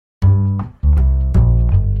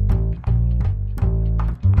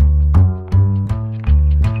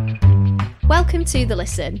Welcome to The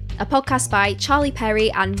Listen, a podcast by Charlie Perry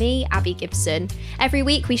and me, Abby Gibson. Every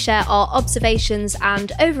week we share our observations and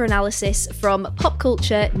over-analysis from pop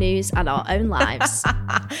culture, news and our own lives.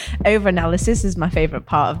 Over-analysis is my favourite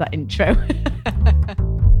part of that intro.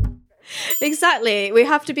 Exactly. We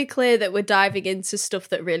have to be clear that we're diving into stuff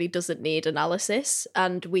that really doesn't need analysis,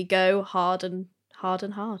 and we go hard and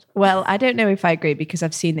hard. Well, I don't know if I agree, because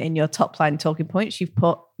I've seen that in your top line talking points you've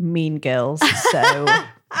put Mean Girls, so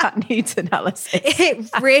that needs analysis. It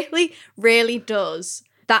really, really does.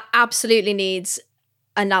 That absolutely needs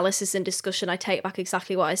analysis and discussion. I take back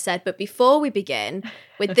exactly what I said. But before we begin,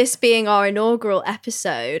 with this being our inaugural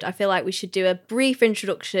episode, I feel like we should do a brief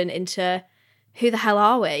introduction into who the hell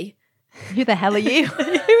are we? Who the hell are you? Who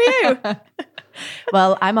are you?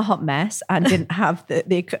 Well, I'm a hot mess and didn't have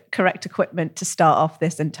the correct equipment to start off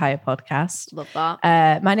this entire podcast. Love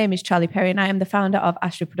that. My name is Charlie Perry and I am the founder of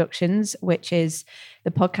Astrid Productions, which is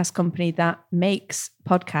the podcast company that makes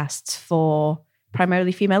podcasts for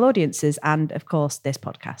primarily female audiences and, of course, this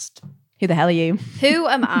podcast. Who the hell are you? Who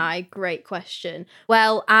am I? Great question.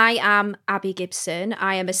 Well, I am Abby Gibson.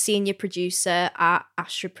 I am a senior producer at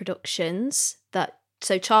Astrid Productions.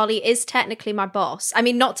 So Charlie is technically my boss. I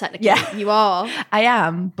mean, not technically. Yeah. You are. I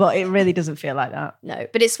am, but it really doesn't feel like that. No,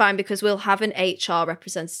 but it's fine because we'll have an HR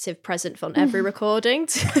representative present on every recording.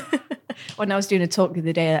 When I was doing a talk the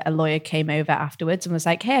other day, a lawyer came over afterwards and was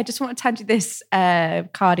like, hey, I just want to hand you this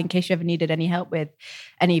card in case you ever needed any help with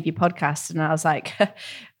any of your podcasts. And I was like,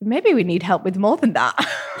 maybe we need help with more than that.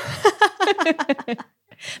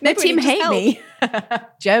 My team hate me.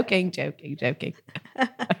 Joking.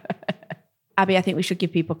 Abby, I think we should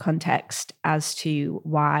give people context as to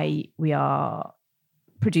why we are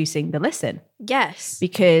producing The Listen. Yes.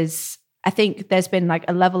 Because I think there's been like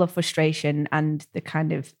a level of frustration, and the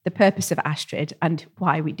purpose of Astrid and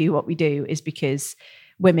why we do what we do is because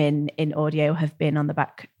women in audio have been on the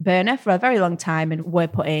back burner for a very long time, and we're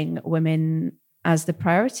putting women as the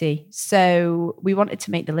priority. So we wanted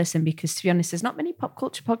to make The Listen because, to be honest, there's not many pop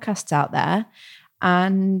culture podcasts out there.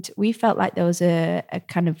 And we felt like there was a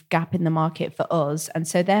kind of gap in the market for us. And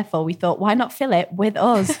so therefore we thought, why not fill it with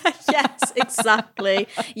us? Yes, exactly.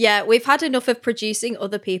 Yeah, we've had enough of producing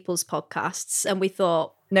other people's podcasts. And we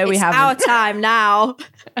thought, no, we haven't. It's our time now.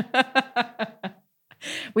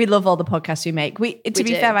 We love all the podcasts we make. To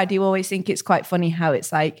be fair, I do always think it's quite funny how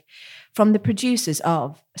it's like from the producers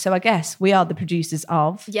of. So I guess we are the producers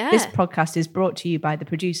of. Yeah. This podcast is brought to you by the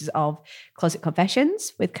producers of Closet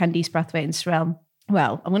Confessions with Candice Brathwaite and Sorrel.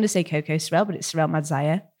 Well, I'm going to say Coco Sorrel, but it's Sorrel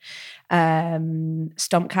Madzia.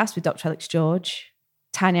 Stompcast with Dr. Alex George.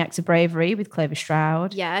 Tiny Acts of Bravery with Clover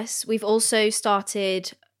Stroud. Yes. We've also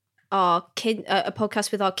started a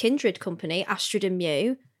podcast with our kindred company, Astrid and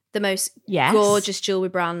Mew, the most gorgeous jewellery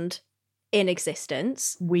brand in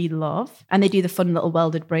existence. We love. And they do the fun little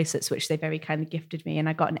welded bracelets, which they very kindly gifted me. And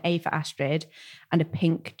I got an A for Astrid and a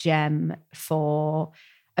pink gem for...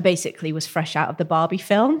 I basically was fresh out of the Barbie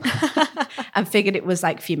film and figured it was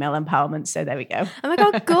like female empowerment. So there we go. Oh my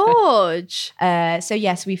God, gorge. So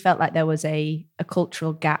yes, we felt like there was a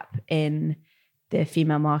cultural gap in the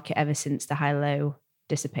female market ever since the high-low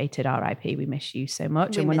dissipated. RIP, we miss you so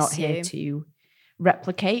much. And we're not here to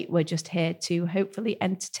replicate. We're just here to hopefully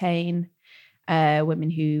entertain women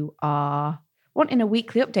who are wanting a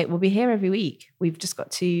weekly update. We'll be here every week. We've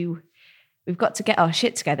got to get our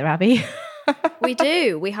shit together, Abby. We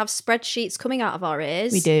do. We have spreadsheets coming out of our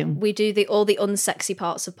ears. We do. We do all the unsexy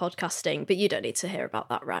parts of podcasting, but you don't need to hear about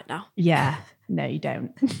that right now. Yeah. No, you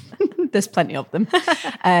don't. There's plenty of them.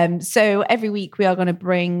 So every week we are going to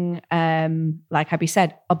bring, like Abby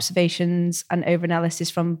said, observations and over-analysis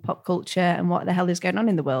from pop culture and what the hell is going on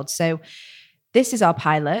in the world. So this is our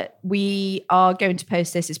pilot. We are going to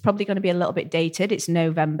post this. It's probably going to be a little bit dated. It's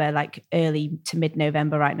November, like early to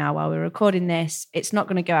mid-November right now while we're recording this. It's not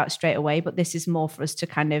going to go out straight away, but this is more for us to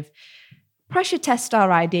kind of pressure test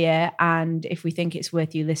our idea. And if we think it's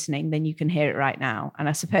worth you listening, then you can hear it right now. And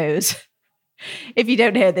I suppose if you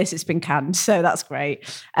don't hear this, it's been canned. So that's great.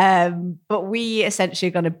 But we essentially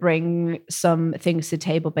are going to bring some things to the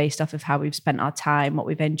table based off of how we've spent our time, what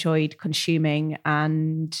we've enjoyed consuming,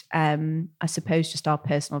 and I suppose just our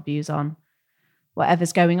personal views on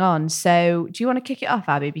whatever's going on. So do you want to kick it off,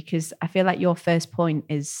 Abby? Because I feel like your first point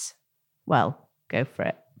is, well, go for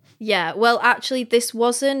it. Yeah, well, actually, this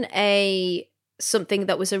wasn't something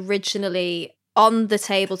that was originally on the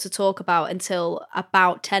table to talk about until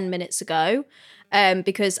about 10 minutes ago,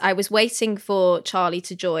 because I was waiting for Charlie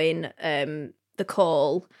to join the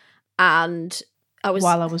call, and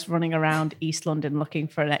while I was running around East London looking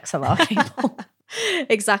for an XLR cable.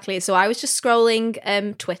 Exactly. So I was just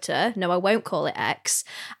scrolling Twitter. No, I won't call it X.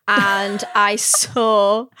 And I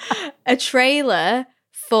saw a trailer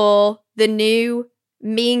for the new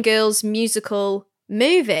Mean Girls musical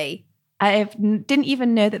movie. Didn't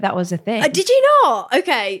even know that was a thing. Did you not?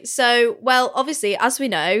 Okay. So, well, obviously, as we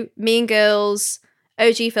know, Mean Girls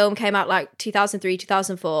OG film came out like 2003,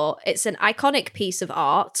 2004. It's an iconic piece of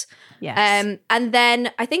art. Yes. And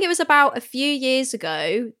then I think it was about a few years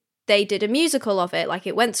ago, they did a musical of it. Like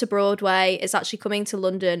it went to Broadway. It's actually coming to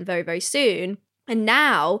London very, very soon. And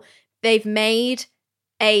now they've made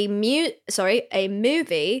a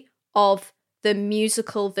movie of the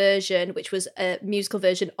musical version, which was a musical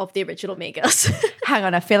version of the original Mean Girls. Hang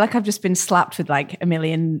on, I feel like I've just been slapped with like a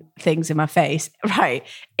million things in my face. Right.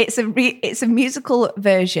 It's a musical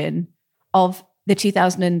version of the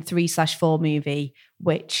 2003/4 movie,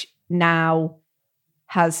 which now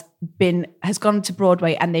has gone to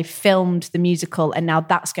Broadway, and they filmed the musical, and now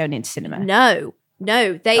that's going into cinema. No,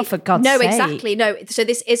 they. For God's sake. Exactly. No, so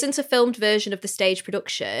this isn't a filmed version of the stage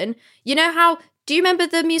production. You know how? Do you remember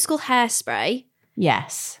the musical Hairspray?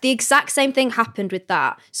 Yes. The exact same thing happened with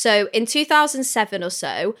that. So in 2007 or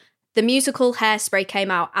so, the musical Hairspray came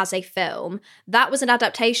out as a film. That was an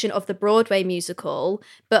adaptation of the Broadway musical,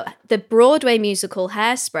 but the Broadway musical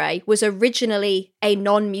Hairspray was originally a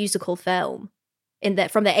non-musical film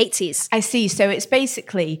from the 80s. I see. So it's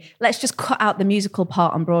basically, let's just cut out the musical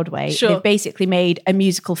part on Broadway. Sure. They've basically made a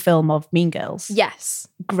musical film of Mean Girls. Yes.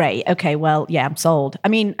 Great. Okay, well, yeah, I'm sold. I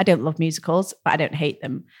mean, I don't love musicals, but I don't hate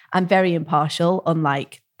them. I'm very impartial,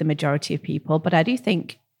 unlike the majority of people. But I do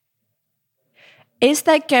think, is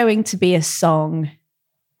there going to be a song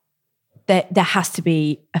that there has to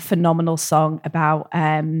be a phenomenal song about,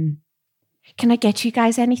 can I get you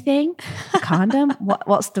guys anything? A condom?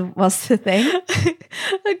 What's the thing?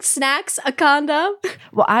 Like snacks, a condom?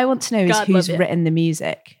 What I want to know is who's written the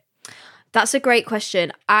music. That's a great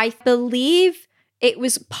question. I believe it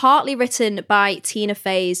was partly written by Tina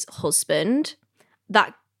Fey's husband.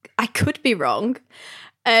 That I could be wrong.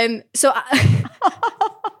 Wait,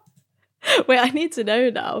 I need to know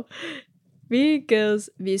now. Mean Girls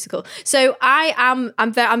musical. So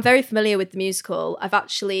I'm very familiar with the musical. I've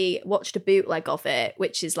actually watched a bootleg of it,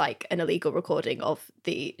 which is like an illegal recording of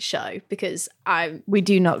the show because we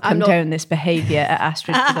do not condone this behavior at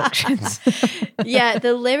Astrid Productions. Yeah,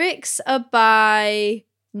 the lyrics are by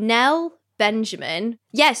Nell Benjamin.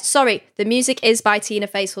 Yes, sorry. The music is by Tina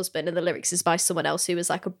Fey's husband and the lyrics is by someone else who was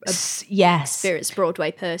like a experienced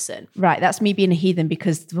Broadway person. Right, that's me being a heathen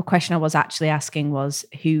because the question I was actually asking was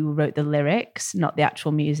who wrote the lyrics, not the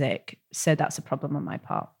actual music. So that's a problem on my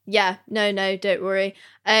part. Yeah, no, don't worry.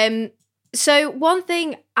 So one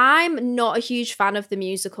thing, I'm not a huge fan of the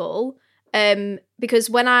musical because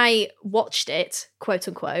when I watched it, quote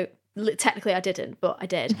unquote, technically I didn't, but I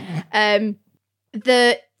did.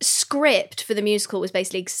 The script for the musical was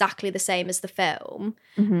basically exactly the same as the film.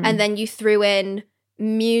 Mm-hmm. And then you threw in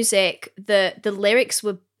music. The lyrics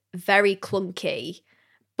were very clunky,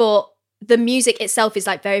 but the music itself is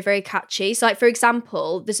like very, very catchy. So like, for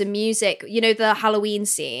example, there's a music, you know, the Halloween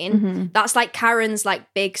scene, mm-hmm. that's like Karen's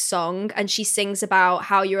like big song. And she sings about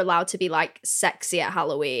how you're allowed to be like sexy at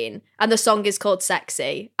Halloween. And the song is called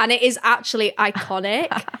Sexy. And it is actually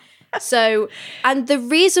iconic. So, and the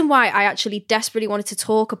reason why I actually desperately wanted to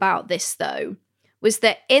talk about this though, was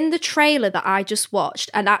that in the trailer that I just watched,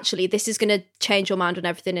 and actually this is going to change your mind on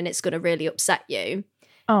everything and it's going to really upset you,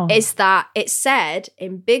 is that it said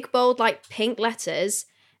in big, bold, like pink letters,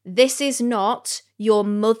 this is not your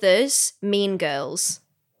mother's Mean Girls.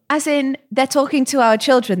 As in, they're talking to our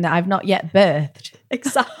children that I've not yet birthed.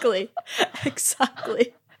 Exactly.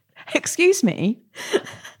 Excuse me.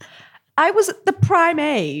 I was at the prime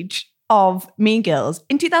age of Mean Girls.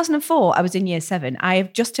 In 2004, I was in year 7. I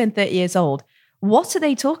have just turned 30 years old. What are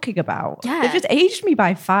they talking about? Yeah. They've just aged me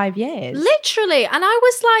by 5 years. Literally. And I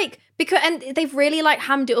was like, and they've really like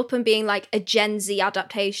hammed it up and being like a Gen Z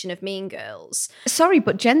adaptation of Mean Girls. Sorry,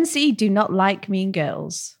 but Gen Z do not like Mean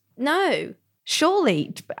Girls. No.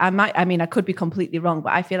 Surely, I could be completely wrong,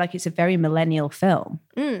 but I feel like it's a very millennial film.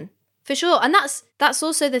 For sure. And that's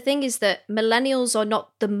also the thing is that millennials are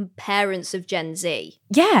not the parents of Gen Z.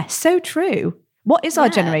 Yeah, so true. What is our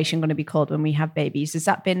generation going to be called when we have babies? Has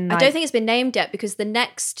that been... I don't think it's been named yet because the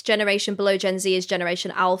next generation below Gen Z is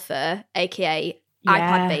Generation Alpha, aka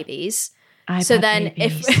iPad babies.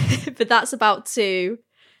 But that's about to...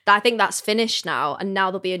 I think that's finished now. And now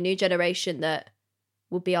there'll be a new generation that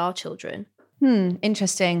will be our children.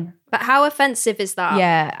 Interesting. But how offensive is that?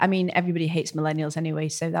 Yeah, I mean, everybody hates millennials anyway,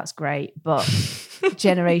 so that's great. But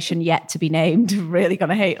generation yet to be named really going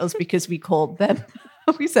to hate us because we called them.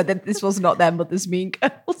 We said that this was not their mother's Mean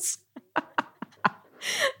Girls.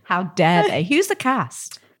 How dare they? Who's the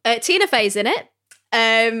cast? Tina Fey's in it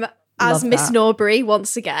as Miss Norbury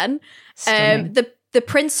once again. The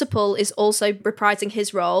principal is also reprising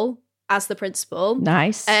his role as the principal.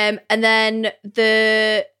 Nice. And then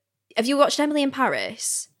have you watched Emily in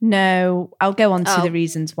Paris? No, I'll go on to the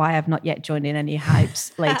reasons why I've not yet joined in any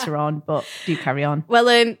hypes later on, but do carry on.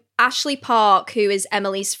 Well, Ashley Park, who is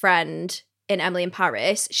Emily's friend in Emily in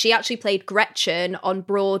Paris, she actually played Gretchen on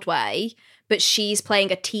Broadway, but she's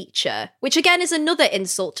playing a teacher, which again is another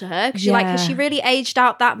insult to her, because you're like, has she really aged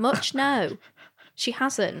out that much? No, she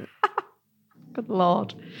hasn't. Good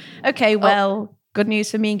Lord. Okay, well, good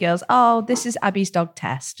news for Mean Girls. Oh, this is Abby's dog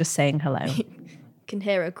Tess, just saying hello. Can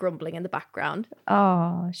hear her grumbling in the background.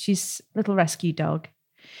 Oh, she's a little rescue dog.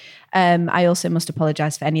 I also must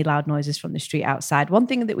apologise for any loud noises from the street outside. One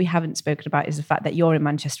thing that we haven't spoken about is the fact that you're in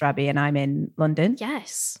Manchester, Abby, and I'm in London.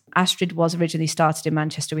 Yes. Astrid was originally started in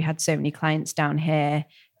Manchester. We had so many clients down here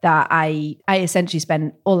that I essentially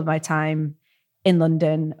spent all of my time in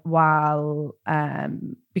London while,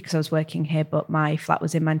 because I was working here, but my flat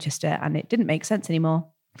was in Manchester and it didn't make sense anymore.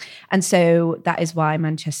 And so that is why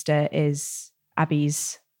Manchester is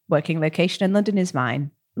Abby's working location and London is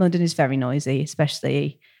mine. London is very noisy,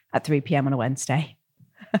 especially at 3 p.m. on a Wednesday.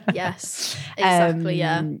 Yes, exactly,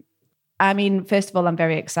 yeah. I mean, first of all, I'm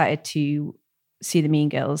very excited to see the Mean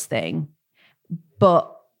Girls thing,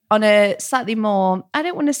 but on a slightly more, I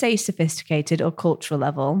don't want to say sophisticated or cultural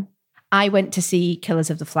level, I went to see Killers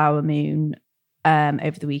of the Flower Moon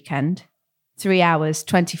over the weekend. 3 hours,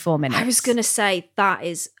 24 minutes. I was going to say, that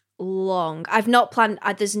is long. I've not planned,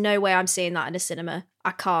 there's no way I'm seeing that in a cinema.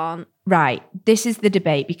 I can't. Right. This is the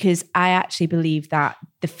debate, because I actually believe that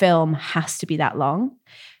the film has to be that long,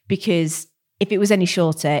 because if it was any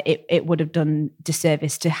shorter, it would have done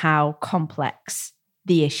disservice to how complex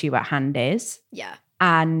the issue at hand is. Yeah.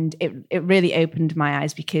 And it really opened my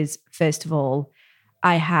eyes because, first of all,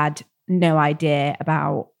 I had no idea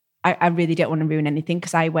about, I really don't want to ruin anything,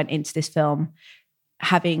 because I went into this film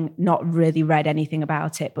having not really read anything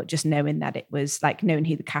about it, but just knowing that it was like knowing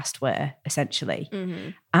who the cast were, essentially. Mm-hmm.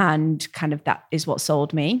 And kind of that is what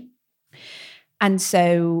sold me. And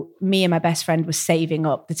so me and my best friend were saving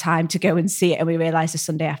up the time to go and see it. And we realized a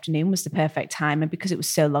Sunday afternoon was the perfect time. And because it was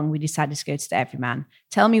so long, we decided to go to the Everyman.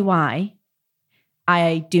 Tell me why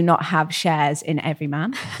I do not have shares in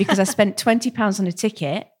Everyman, because I spent £20 on a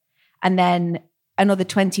ticket and then another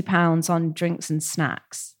 £20 on drinks and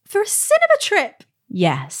snacks. For a cinema trip?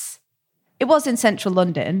 Yes. It was in central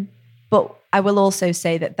London, but I will also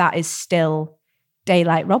say that that is still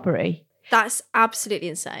daylight robbery. That's absolutely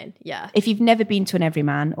insane. Yeah. If you've never been to an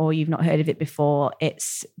Everyman or you've not heard of it before,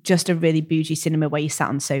 it's just a really bougie cinema where you sat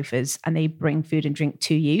on sofas and they bring food and drink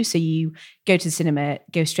to you. So you go to the cinema,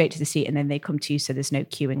 go straight to the seat, and then they come to you, so there's no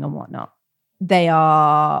queuing and whatnot. They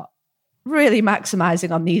are really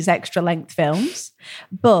maximizing on these extra length films.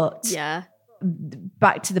 But yeah,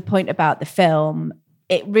 back to the point about the film,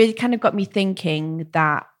 it really kind of got me thinking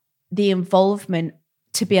that the involvement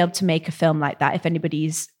to be able to make a film like that, if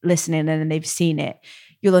anybody's listening and they've seen it,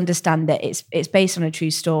 you'll understand that it's based on a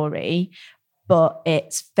true story, but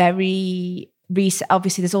it's very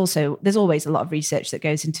obviously there's always a lot of research that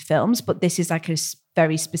goes into films, but this is like a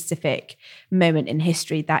very specific moment in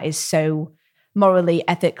history that is so morally,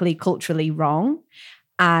 ethically, culturally wrong.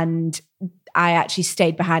 And I actually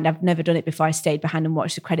stayed behind. I've never done it before. I stayed behind and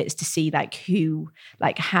watched the credits to see who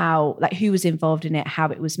was involved in it, how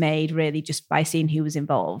it was made, really just by seeing who was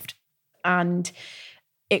involved. And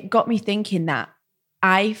it got me thinking that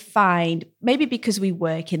I find, maybe because we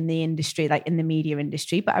work in the industry, like in the media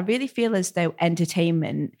industry, but I really feel as though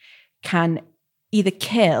entertainment can either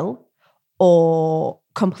kill or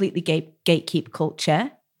completely gatekeep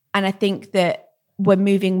culture. And I think that we're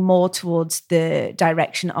moving more towards the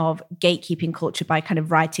direction of gatekeeping culture by kind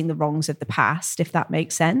of righting the wrongs of the past, if that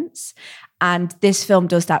makes sense. And this film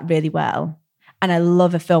does that really well. And I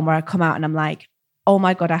love a film where I come out and I'm like, oh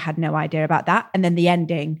my God, I had no idea about that. And then the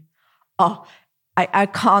ending, I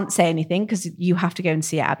can't say anything because you have to go and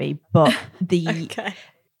see it, Abby. But the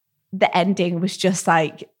ending was just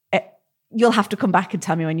like, you'll have to come back and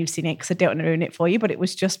tell me when you've seen it because I don't want to ruin it for you, but it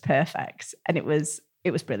was just perfect. And it was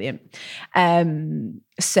brilliant.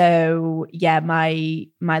 So yeah, my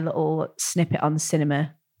little snippet on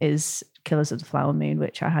cinema is Killers of the Flower Moon,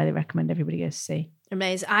 which I highly recommend everybody goes to see.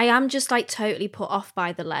 Amazing. I am just like totally put off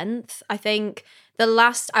by the length. I think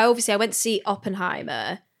I went to see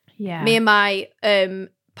Oppenheimer. Yeah. Me and my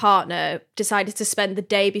partner decided to spend the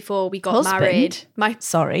day before we got Husband? married. My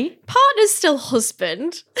Sorry. partner's still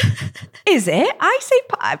husband. Is it? I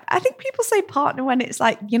think people say partner when it's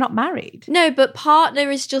like you're not married. No, but partner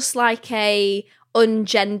is just like a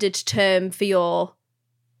ungendered term for your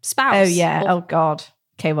spouse. Oh, yeah. Oh, God.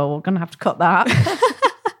 Okay, well, we're going to have to cut that.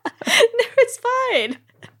 No, it's fine.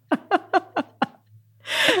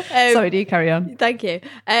 Sorry, do you carry on? Thank you.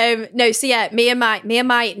 No, so yeah, me and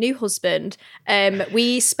my new husband,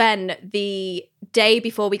 we spent the day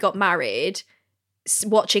before we got married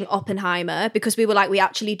watching Oppenheimer, because we were like, we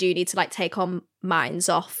actually do need to like take our minds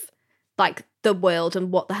off like the world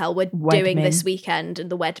and what the hell we're doing this weekend, and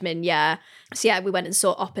the Wedman, yeah. So yeah, we went and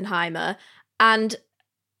saw Oppenheimer, and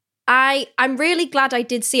I'm really glad I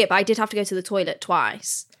did see it, but I did have to go to the toilet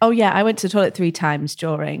twice. Oh, yeah. I went to the toilet 3 times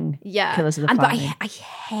during Killers of the Flower Moon. But I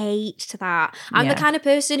hate that. I'm the kind of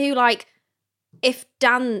person who, like, if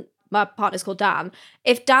Dan, my partner's called Dan,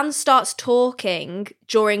 if Dan starts talking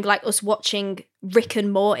during, like, us watching Rick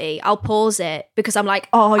and Morty, I'll pause it, because I'm like,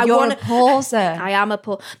 you're a pauser. I am a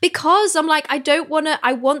pauser. Because I'm like,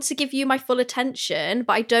 I want to give you my full attention,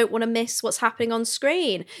 but I don't want to miss what's happening on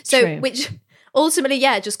screen. So, True. which ultimately,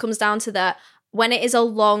 yeah, it just comes down to that when it is a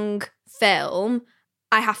long film,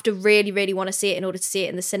 I have to really, really want to see it in order to see it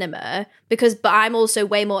in the cinema, but I'm also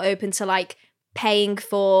way more open to like paying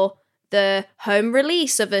for the home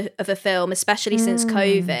release of a film, especially since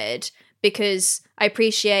COVID, because I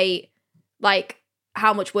appreciate like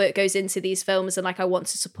how much work goes into these films, and like I want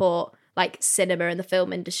to support like cinema and the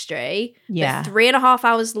film industry. Yeah. But 3.5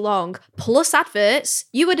 hours long plus adverts,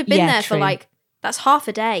 you would have been there for like, that's half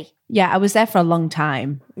a day. Yeah, I was there for a long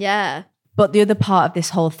time. Yeah. But the other part of this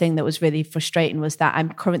whole thing that was really frustrating was that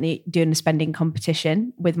I'm currently doing a spending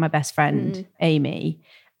competition with my best friend, Amy,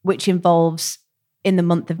 which involves in the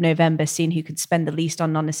month of November seeing who could spend the least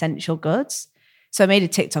on non-essential goods. So I made a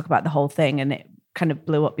TikTok about the whole thing, and it kind of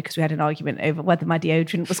blew up because we had an argument over whether my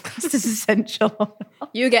deodorant was classed as essential.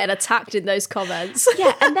 You were getting attacked in those comments.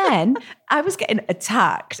 Yeah, and then I was getting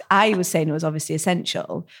attacked. I was saying it was obviously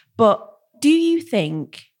essential. But do you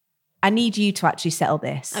think, I need you to actually settle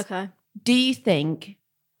this. Okay. Do you think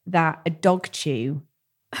that a dog chew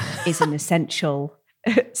is an essential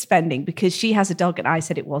spending? Because she has a dog and I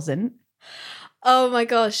said it wasn't. Oh my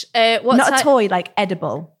gosh. Not a toy, like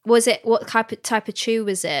edible. Was it, what type of chew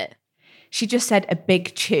was it? She just said a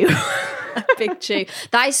big chew. A big chew.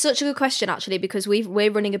 That is such a good question, actually, because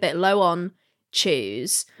we're running a bit low on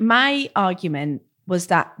chews. My argument was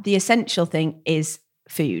that the essential thing is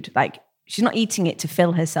food. Like, she's not eating it to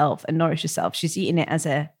fill herself and nourish herself. She's eating it as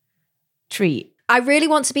a treat. I really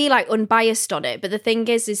want to be like unbiased on it, but the thing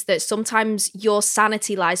is that sometimes your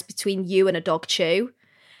sanity lies between you and a dog chew.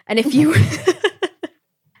 And if you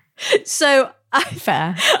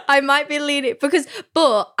Fair. I might be leaning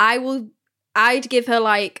but I'd give her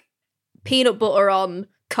like peanut butter on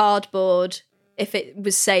cardboard if it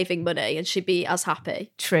was saving money, and she'd be as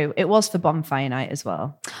happy. True. It was for bonfire night as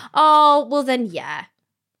well. Oh, well then yeah.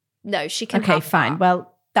 No, she can Okay, have fine. that. Well,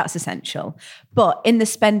 that's essential. But in the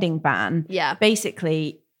spending ban, Yeah.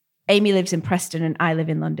 basically, Amy lives in Preston and I live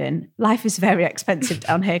in London. Life is very expensive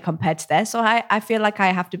down here compared to there. So I feel like I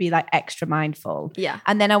have to be like extra mindful. Yeah.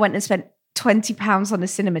 And then I went and spent £20 on a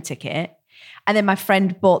cinema ticket. And then my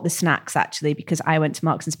friend bought the snacks actually, because I went to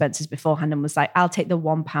Marks and Spencer's beforehand and was like, I'll take the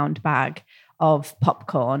 £1 bag of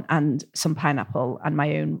popcorn and some pineapple and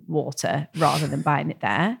my own water rather than buying it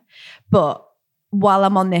there. But while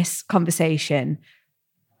I'm on this conversation,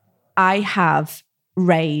 I have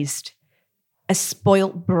raised a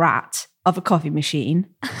spoilt brat of a coffee machine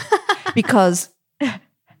because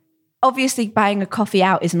obviously buying a coffee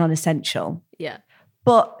out is non-essential. Yeah.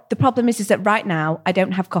 But the problem is that right now I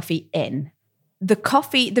don't have coffee in.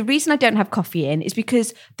 The reason I don't have coffee in is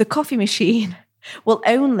because the coffee machine will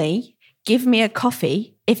only give me a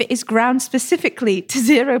coffee if it is ground specifically to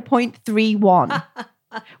 0.31,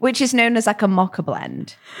 which is known as like a mocha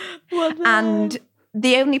blend. And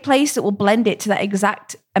the only place that will blend it to that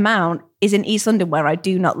exact amount is in East London, where I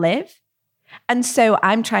do not live. And so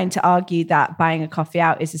I'm trying to argue that buying a coffee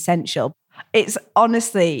out is essential. It's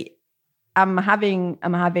honestly, I'm having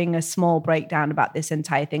a small breakdown about this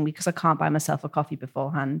entire thing because I can't buy myself a coffee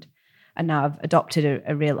beforehand. And now I've adopted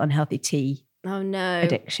a real unhealthy tea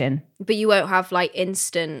addiction. But you won't have like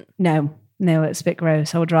instant. No, it's a bit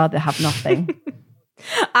gross. I would rather have nothing.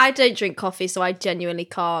 I don't drink coffee, so I genuinely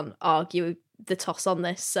can't argue the toss on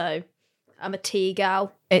this. So I'm a tea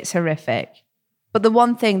gal. It's horrific. But the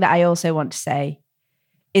one thing that I also want to say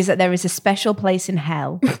is that there is a special place in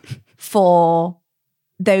hell for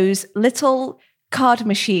those little card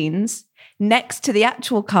machines next to the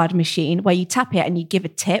actual card machine where you tap it and you give a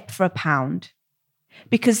tip for £1.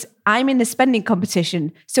 Because I'm in the spending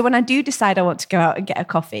competition. So when I do decide I want to go out and get a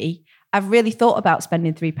coffee, I've really thought about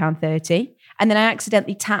spending £3.30. And then I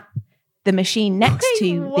accidentally tap the machine next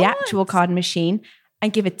to the actual card machine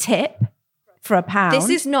and give a tip for £1. This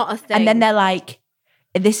is not a thing. And then they're like,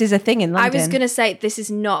 this is a thing in London. I was going to say, this is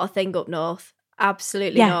not a thing up north.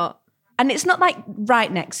 Absolutely not. And it's not like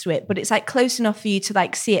right next to it, but it's like close enough for you to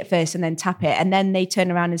like see it first and then tap it. And then they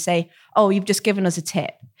turn around and say, oh, you've just given us a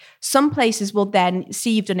tip. Some places will then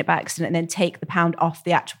see you've done it by accident and then take the £1 off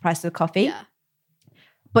the actual price of the coffee. Yeah.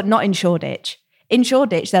 But not in Shoreditch. In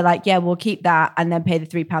Shoreditch, they're like, yeah, we'll keep that and then pay the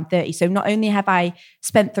 £3.30. So not only have I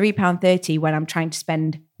spent £3.30 when I'm trying to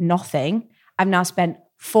spend nothing, I've now spent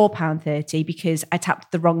 £4.30 because I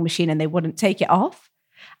tapped the wrong machine and they wouldn't take it off.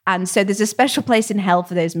 And so there's a special place in hell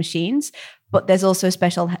for those machines, but there's also a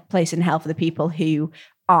special place in hell for the people who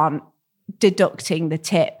aren't deducting the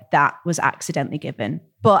tip that was accidentally given.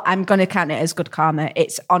 But I'm going to count it as good karma.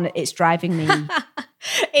 It's driving me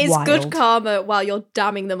It's wild. good karma while you're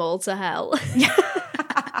damning them all to hell.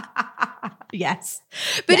 Yes.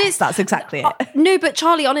 But that's exactly it. No, but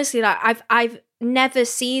Charlie, honestly, like I've never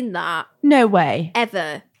seen that. No way.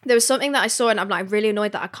 Ever. There was something that I saw and I'm like really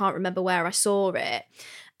annoyed that I can't remember where I saw it.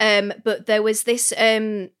 But there was this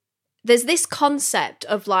there's this concept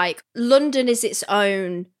of like London is its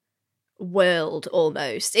own world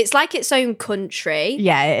almost. It's like its own country.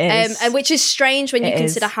 Yeah, it is. And which is strange when you It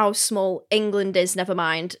consider is. how small England is, never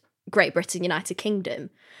mind Great Britain, United Kingdom.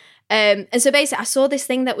 And so basically I saw this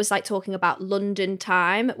thing that was like talking about London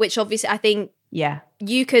time, which obviously I think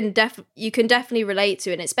you can definitely relate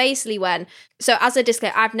to. And it's basically when, so as a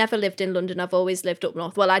disclaimer, I've never lived in London. I've always lived up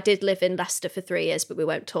north. Well, I did live in Leicester for 3 years, but we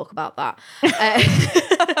won't talk about that.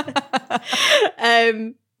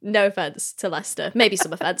 No offense to Leicester, maybe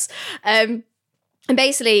some offense. And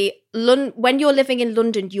basically, when you're living in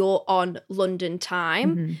London, you're on London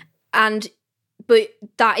time. Mm-hmm. But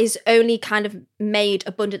that is only kind of made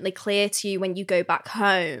abundantly clear to you when you go back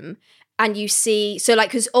home and you see, so like,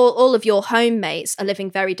 because all of your homemates are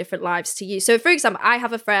living very different lives to you. So for example, I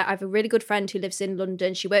have a really good friend who lives in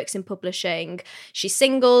London. She works in publishing. She's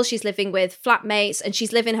single. She's living with flatmates and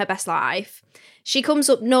she's living her best life. She comes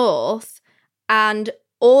up north and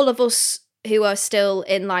all of us who are still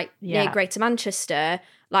in like near Greater Manchester,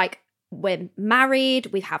 like, we're married,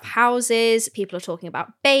 we have houses, people are talking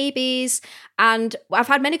about babies, and I've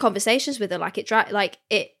had many conversations with her. Like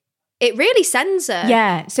it really sends her.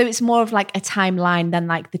 Yeah, so it's more of like a timeline than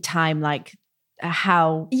like the time, like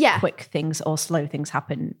how quick things or slow things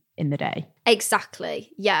happen in the day.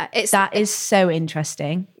 Exactly. Yeah, that is so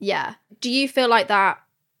interesting. Yeah. Do you feel like that?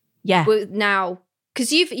 Yeah. Now,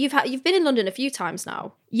 because you've been in London a few times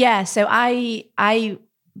now. Yeah. So I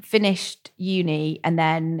finished uni and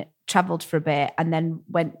then travelled for a bit and then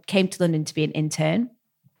came to London to be an intern,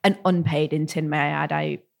 an unpaid intern, may I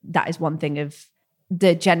add. That is one thing of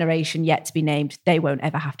the generation yet to be named. They won't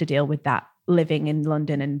ever have to deal with that, living in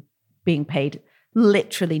London and being paid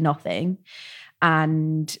literally nothing.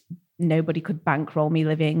 And nobody could bankroll me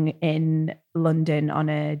living in London on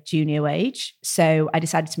a junior wage. So I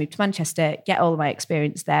decided to move to Manchester, get all of my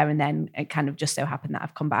experience there. And then it kind of just so happened that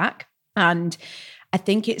I've come back. And I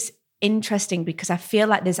think it's interesting because I feel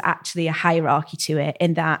like there's actually a hierarchy to it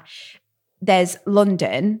in that there's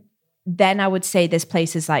London, then I would say there's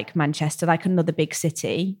places like Manchester, like another big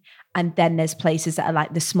city, and then there's places that are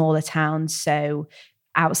like the smaller towns, so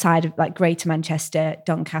outside of like Greater Manchester,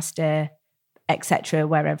 Doncaster, etc.,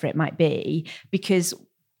 wherever it might be, because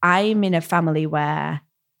I'm in a family where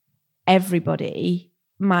everybody,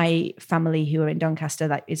 my family who are in Doncaster,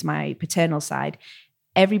 that is my paternal side,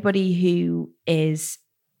 everybody who is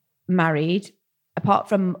married, apart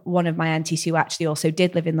from one of my aunties who actually also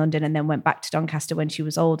did live in London and then went back to Doncaster when she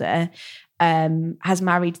was older, has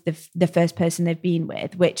married the first person they've been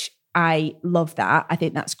with, which I love that. I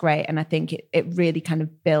think that's great. And I think it really kind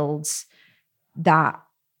of builds that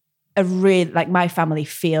like my family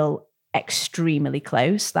feel extremely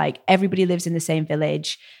close. Like everybody lives in the same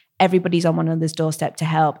village. Everybody's on one another's doorstep to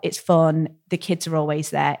help. It's fun. The kids are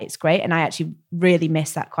always there. It's great. And I actually really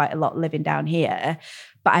miss that quite a lot living down here.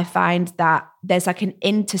 But I find that there's like an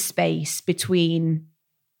interspace between,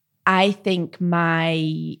 I think,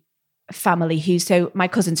 my family so my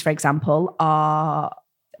cousins, for example,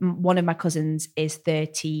 one of my cousins is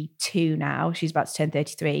 32 now. She's about to turn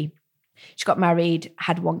 33. She got married,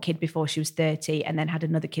 had one kid before she was 30, and then had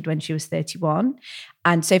another kid when she was 31.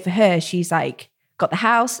 And so for her, she's like, got the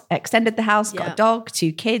house, extended the house, got a dog,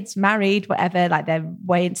 2 kids, married, whatever, like they're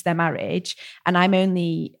way into their marriage. And I'm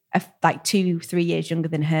only like 2-3 years younger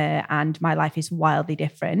than her, and my life is wildly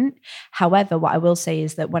different. However, what I will say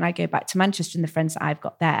is that when I go back to Manchester and the friends that I've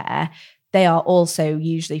got there, they are also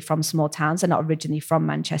usually from small towns. They're not originally from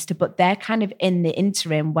Manchester, but they're kind of in the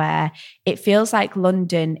interim where it feels like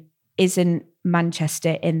London isn't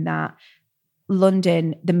Manchester, in that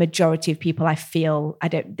London, the majority of people, I feel,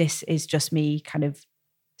 this is just me kind of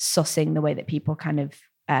sussing the way that people kind of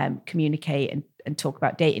communicate and talk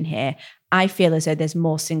about dating here. I feel as though there's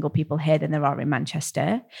more single people here than there are in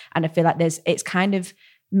Manchester. And I feel like it's kind of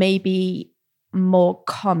maybe more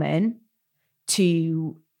common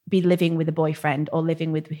to be living with a boyfriend or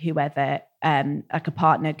living with whoever, like a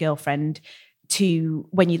partner, girlfriend, to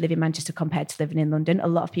when you live in Manchester compared to living in London. A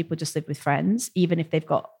lot of people just live with friends, even if they've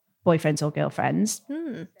got boyfriends or girlfriends.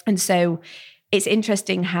 And so it's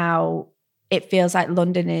interesting how it feels like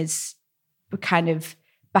London is kind of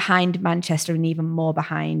behind Manchester and even more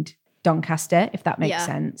behind Doncaster, if that makes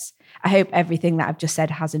sense. I hope everything that I've just said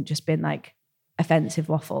hasn't just been like offensive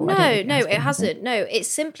waffle. No, it hasn't. No, it's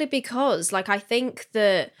simply because like I think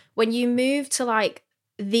that when you move to like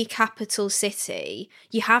the capital city,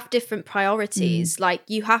 you have different priorities. Like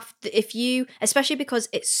you have to, especially because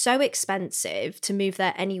it's so expensive to move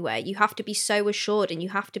there anywhere, you have to be so assured and you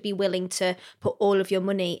have to be willing to put all of your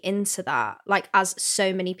money into that, like as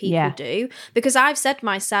so many people do. Because I've said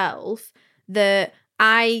myself that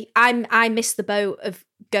I miss the boat of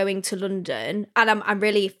going to London, and I'm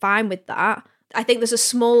really fine with that. I think there's a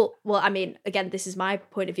small, well, I mean, again, this is my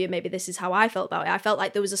point of view. Maybe this is how I felt about it. I felt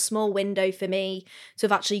like there was a small window for me to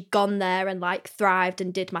have actually gone there and like thrived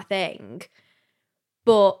and did my thing.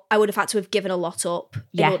 But I would have had to have given a lot up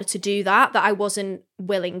in order to do that I wasn't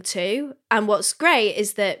willing to. And what's great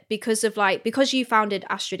is that because you founded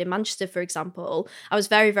Astrid in Manchester, for example, I was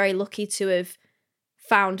very, very lucky to have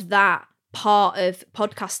found that part of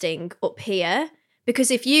podcasting up here. Because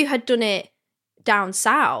if you had done it down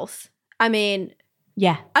south, I mean,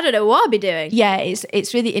 I don't know what I'd be doing. Yeah,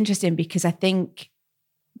 it's really interesting because I think,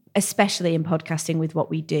 especially in podcasting with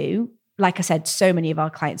what we do, like I said, so many of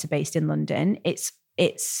our clients are based in London. It's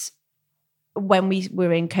when we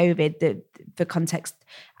were in COVID, the context,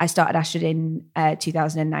 I started Astrid in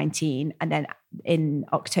 2019 and then in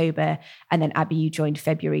October, and then Abby, you joined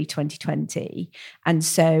February 2020. And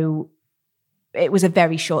so it was a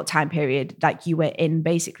very short time period, like you were in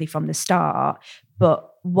basically from the start. But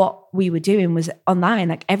what we were doing was online,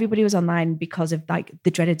 like everybody was online because of like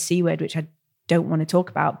the dreaded C word, which I don't want to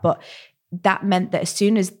talk about. But that meant that as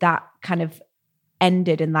soon as that kind of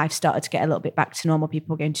ended and life started to get a little bit back to normal,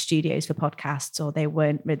 people were going to studios for podcasts, or they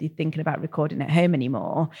weren't really thinking about recording at home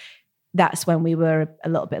anymore. That's when we were a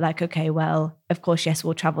little bit like, okay, well, of course, yes,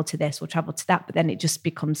 we'll travel to this, we'll travel to that. But then it just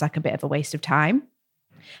becomes like a bit of a waste of time.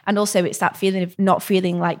 And also it's that feeling of not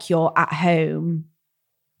feeling like you're at home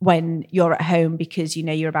when you're at home because, you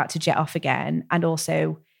know, you're about to jet off again. And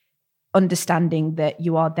also understanding that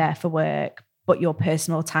you are there for work, but your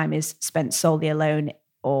personal time is spent solely alone.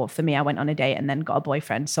 Or for me, I went on a date and then got a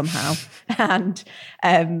boyfriend somehow. And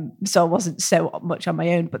so I wasn't so much on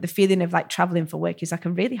my own. But the feeling of like traveling for work is like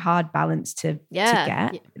a really hard balance to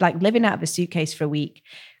get. Like living out of a suitcase for a week,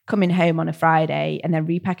 coming home on a Friday and then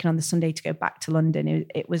repacking on the Sunday to go back to London.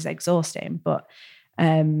 It was exhausting. But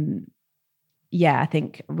I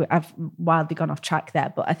think I've wildly gone off track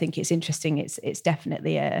there. But I think it's interesting. It's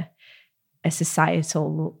definitely a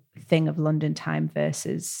societal thing of London time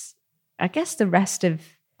versus, I guess, the rest of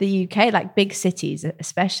the UK, like big cities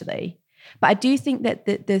especially. But I do think that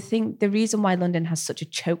the reason why London has such a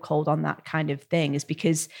chokehold on that kind of thing is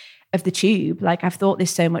because of the tube. Like I've thought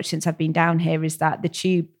this so much since I've been down here, is that the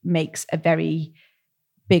tube makes a very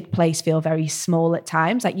big place feel very small at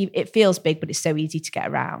times. Like it feels big, but it's so easy to get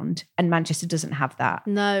around. And Manchester doesn't have that.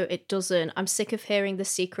 No, it doesn't. I'm sick of hearing the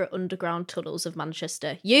secret underground tunnels of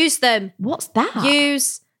Manchester. Use them. What's that?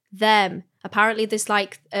 Use them. Apparently there's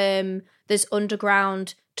like there's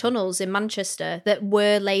underground tunnels in Manchester that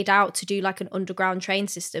were laid out to do like an underground train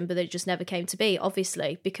system, but they just never came to be,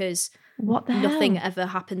 obviously, because nothing ever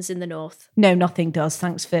happens in the north. No, nothing does.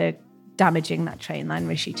 Thanks for damaging that train line,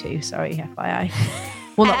 Rishi, too. Sorry, FYI.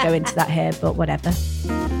 We'll not go into that here, but whatever.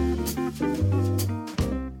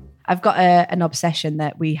 I've got an obsession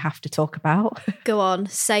that we have to talk about. Go on,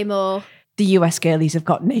 say more. The US girlies have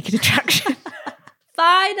got Naked Attraction.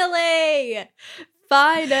 Finally.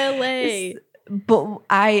 But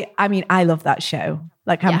I mean, I love that show.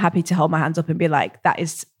 Like, I'm happy to hold my hands up and be like, that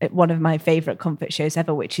is one of my favorite comfort shows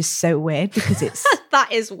ever, which is so weird because it's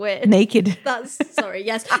that is weird. Naked.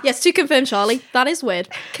 Yes, to confirm, Charlie, that is weird.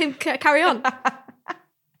 Carry on.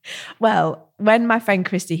 Well, when my friend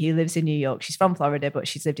Christy, who lives in New York, she's from Florida, but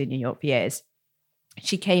she's lived in New York for years.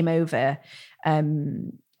 she came over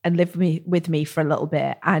and lived with me for a little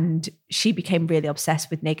bit, and she became really obsessed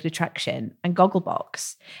with Naked Attraction and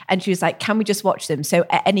Gogglebox. And she was like, can we just watch them? So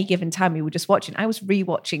at any given time we would just watch it. I was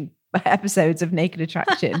rewatching episodes of Naked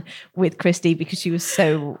Attraction with Christy because she was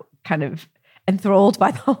so kind of enthralled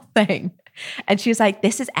by the whole thing. And she was like,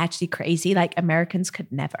 this is actually crazy. Like, Americans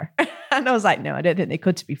could never. And I was like, no, I don't think they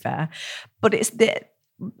could, to be fair. But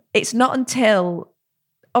it's not until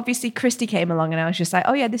obviously Christy came along and I was just like,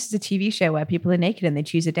 oh yeah, this is a TV show where people are naked and they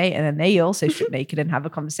choose a date and then they also strip naked and have a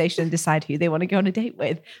conversation and decide who they want to go on a date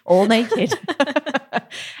with, all naked.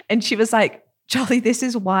 And she was like, Charlie, this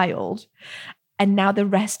is wild. And now the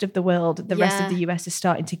rest of the world, the rest of the US is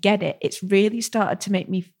starting to get it. It's really started to make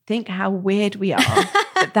me think how weird we are.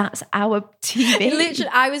 That's our TV.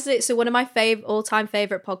 Literally, so one of my all-time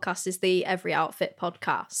favorite podcasts is the Every Outfit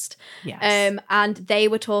podcast. Yes. And they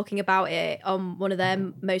were talking about it on one of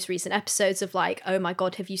their most recent episodes of like, oh my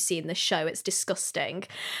God, have you seen this show? It's disgusting.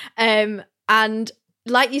 And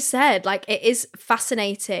like you said, like it is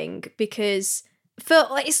fascinating because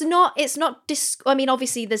I mean,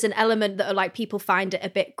 obviously there's an element that are like people find it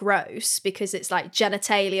a bit gross because it's like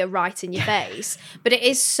genitalia right in your face, but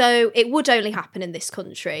it would only happen in this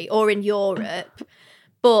country or in Europe.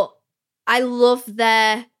 But I love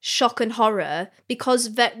their shock and horror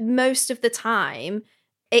because most of the time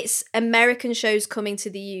it's American shows coming to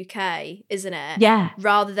the UK, isn't it? Yeah.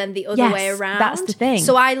 Rather than the other way around. That's the thing.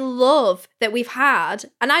 So I love that we've had,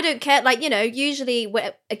 and I don't care, like, you know, usually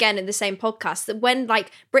we're, again, in the same podcast, that when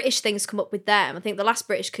like British things come up with them, I think the last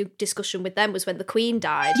British discussion with them was when the Queen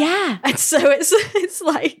died. Yeah. And so it's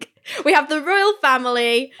like, we have the royal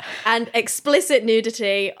family and explicit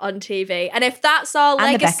nudity on TV. And if that's our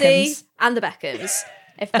legacy, and the Beckhams,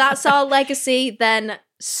 if that's our legacy, then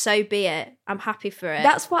so be it. I'm happy for it.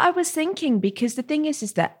 That's what I was thinking, because the thing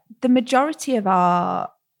is that the majority of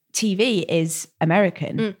our TV is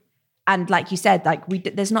American. And like you said, like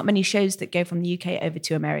there's not many shows that go from the UK over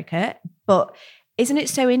to America. But isn't it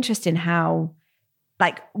so interesting how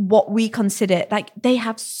like what we consider, like they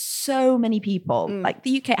have so many people. Like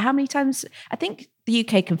the UK, how many times? I think the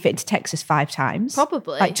UK can fit into Texas 5 times.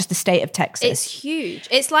 Probably. Like just the state of Texas. It's huge.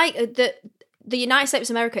 It's like the United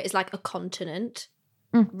States of America is like a continent.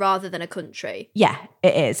 Rather than a country. Yeah,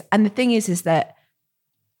 it is. And the thing is that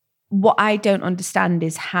what I don't understand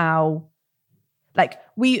is how, like,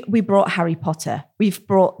 we brought Harry Potter. We've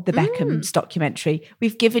brought the Beckhams documentary.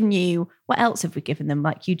 We've given you, what else have we given them?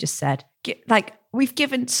 Like you just said, like we've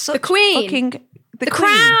given such the Queen, fucking the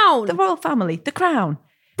Crown, the royal family, the Crown,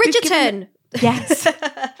 Bridgerton. Yes,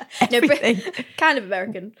 everything. Kind of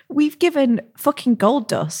American. We've given fucking gold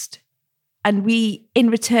dust, and we in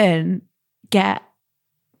return get.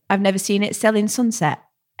 I've never seen it. Selling Sunset,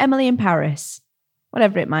 Emily in Paris,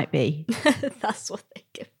 whatever it might be. That's what they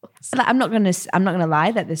give us. Like, I'm not gonna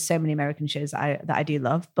lie that there's so many American shows that I do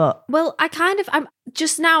love, but well, I'm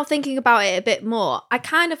just now thinking about it a bit more. I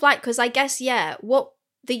kind of like, because I guess what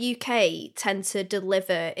the UK tend to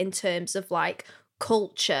deliver in terms of like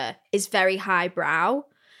culture is very highbrow,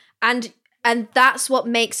 and that's what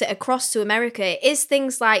makes it across to America. It is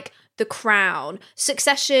things like The Crown,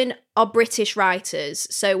 Succession are British writers,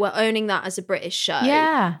 so we're owning that as a British show.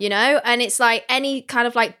 Yeah. You know? And it's like any kind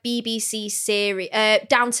of like BBC series,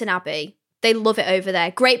 Downton Abbey, they love it over there.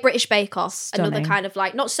 Great British Bake Off, Stunning. Another kind of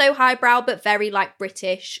like, not so highbrow, but very like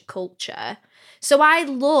British culture. So I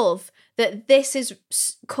love that this has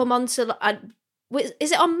come onto,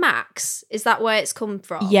 is it on Max? Is that where it's come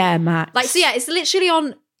from? Yeah, Max. Like, so yeah, it's literally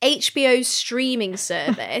on HBO's streaming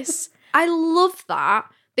service. I love that.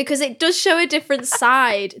 Because it does show a different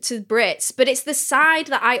side to Brits, but it's the side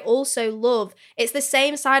that I also love. It's the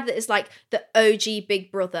same side that is like the OG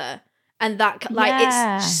Big Brother. And that, like,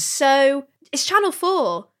 it's Channel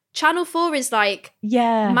 4. Channel 4 is like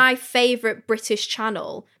my favourite British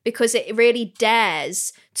channel because it really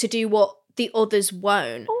dares to do what the others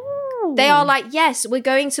won't. Ooh. They are like, yes, we're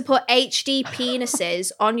going to put HD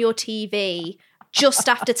penises on your TV just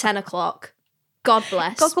after 10 o'clock. God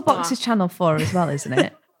bless. Gogglebox is Channel 4 as well, isn't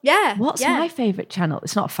it? Yeah. What's my favourite channel?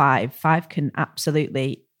 It's not 5. 5 can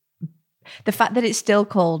absolutely... The fact that it's still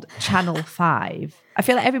called Channel 5. I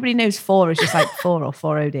feel like everybody knows 4 is just like 4 or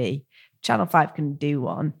 4OD. Channel 5 can do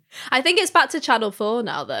one. I think it's back to Channel 4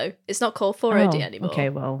 now, though. It's not called 4OD anymore. Okay,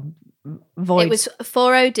 well, void. It was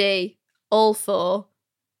 4OD, all 4,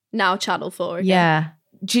 now Channel 4 again. Yeah.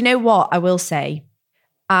 Do you know what I will say?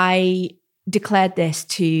 I declared this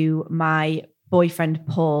to my boyfriend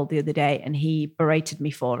Paul the other day and he berated me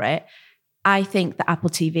for it. I think that Apple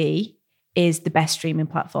TV is the best streaming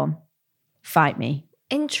platform. Fight me.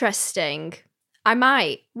 Interesting. I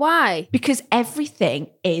might. Why? Because everything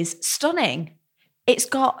is stunning. It's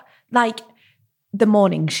got like the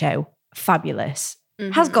morning show, fabulous.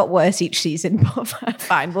 Has got worse each season, but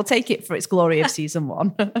fine. We'll take it for its glory of season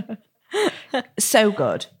 1. So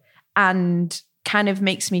good. And kind of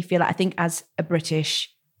makes me feel like, I think as a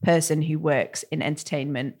British person who works in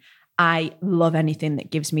entertainment, I love anything that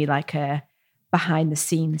gives me like a behind the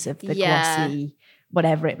scenes of the glossy,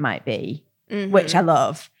 whatever it might be, which I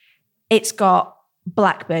love. It's got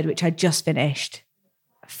Blackbird, which I just finished.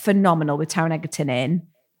 Phenomenal with Taron Egerton in.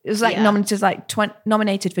 It was like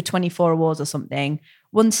nominated for 24 awards or something.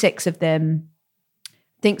 Won 6 of them.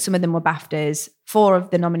 I think some of them were BAFTAs. 4 of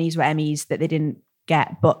the nominees were Emmys that they didn't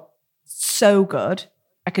get, but so good.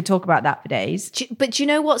 I could talk about that for days. But do you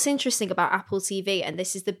know what's interesting about Apple TV? And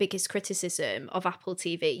this is the biggest criticism of Apple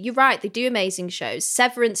TV. You're right, they do amazing shows.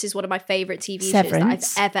 Severance is one of my favourite TV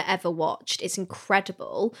shows that I've ever watched. It's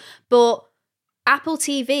incredible. But Apple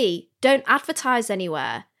TV don't advertise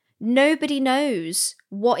anywhere. Nobody knows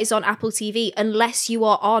what is on Apple TV unless you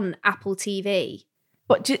are on Apple TV.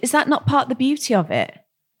 But is that not part of the beauty of it?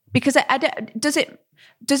 Because does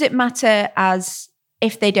it matter as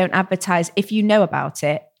if they don't advertise? If you know about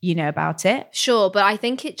it, you know about it. Sure, but I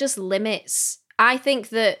think it just limits. I think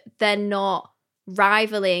that they're not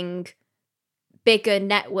rivaling bigger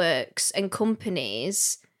networks and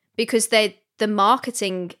companies because the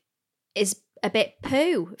marketing is a bit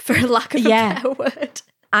poo, for lack of a better word.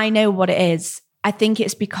 I know what it is. I think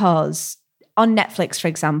it's because on Netflix, for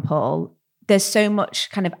example, there's so much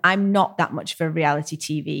I'm not that much of a reality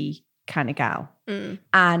TV kind of gal.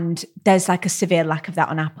 And there's like a severe lack of that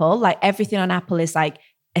on Apple. Like everything on Apple is like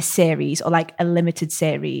a series or like a limited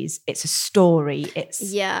series. It's a story.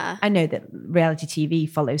 I know that reality TV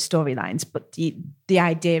follows storylines, but the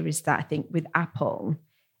idea is that I think with Apple,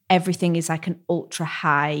 everything is like an ultra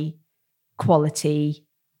high quality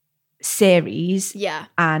series. Yeah.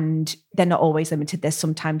 And they're not always limited. There's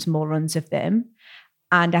sometimes more runs of them.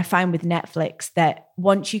 And I find with Netflix that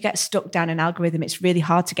once you get stuck down an algorithm, it's really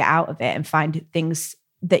hard to get out of it and find things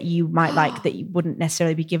that you might like that you wouldn't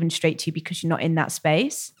necessarily be given straight to because you're not in that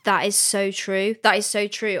space. That is so true. That is so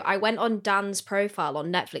true. I went on Dan's profile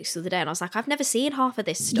on Netflix the other day and I was like, I've never seen half of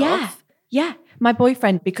this stuff. Yeah. My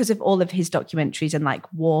boyfriend, because of all of his documentaries and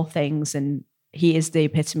like war things, and he is the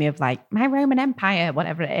epitome of like my Roman Empire,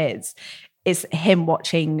 whatever it is him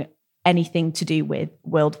watching anything to do with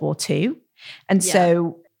World War II. And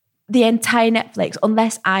so the entire Netflix,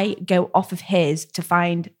 unless I go off of his to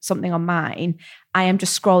find something on mine, I am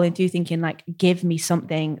just scrolling through thinking like, give me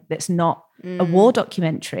something that's not a war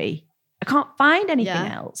documentary. I can't find anything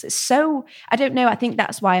else. It's so, I don't know. I think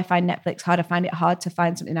that's why I find Netflix hard. I find it hard to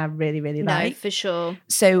find something I really, really like. No, for sure.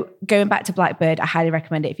 So going back to Blackbird, I highly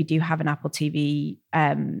recommend it if you do have an Apple TV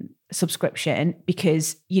subscription,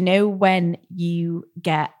 because you know when you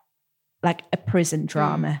get like a prison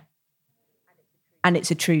drama and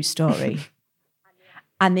it's a true story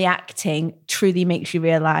and the acting truly makes you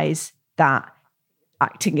realize that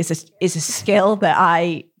acting is a skill that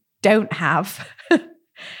I don't have.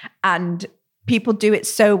 And people do it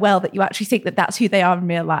so well that you actually think that that's who they are in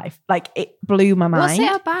real life. Like, it blew my mind. What's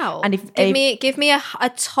it about? And give me a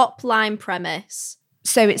top line premise.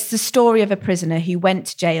 So it's the story of a prisoner who went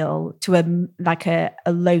to jail, to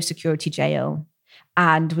a low security jail,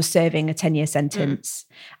 and was serving a 10-year sentence.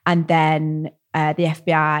 And then the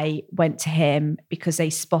FBI went to him because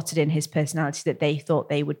they spotted in his personality that they thought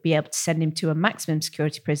they would be able to send him to a maximum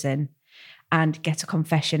security prison and get a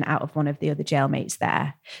confession out of one of the other jailmates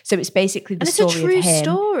there. So it's basically the story of him. It's a true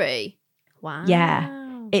story. Wow.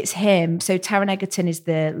 Yeah, it's him. So Taron Egerton is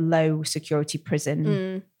the low security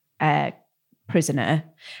prison prisoner,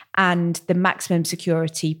 and the maximum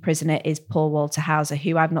security prisoner is Paul Walter Hauser,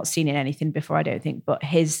 who I've not seen in anything before, I don't think, but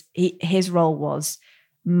his role was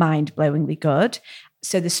mind-blowingly good.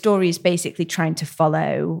 So the story is basically trying to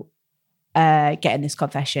follow getting this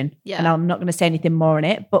confession. Yeah. And I'm not going to say anything more on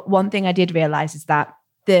it. But one thing I did realize is that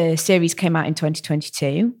the series came out in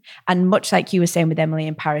 2022. And much like you were saying with Emily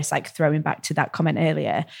in Paris, like throwing back to that comment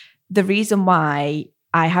earlier, the reason why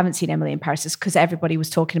I haven't seen Emily in Paris is because everybody was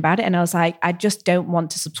talking about it. And I was like, I just don't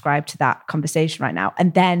want to subscribe to that conversation right now.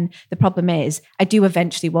 And then the problem is I do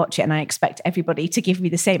eventually watch it and I expect everybody to give me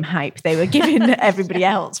the same hype they were giving everybody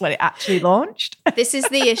else when it actually launched. This is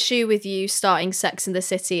the issue with you starting Sex and the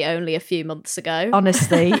City only a few months ago.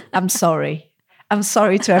 Honestly, I'm sorry. I'm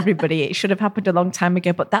sorry to everybody. It should have happened a long time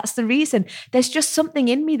ago, but that's the reason. There's just something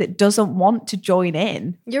in me that doesn't want to join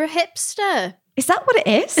in. You're a hipster. Is that what it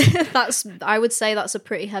is? I would say that's a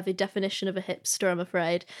pretty heavy definition of a hipster, I'm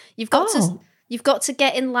afraid. You've got to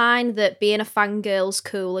get in line that being a fangirl's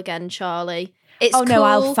cool again, Charlie. It's Oh,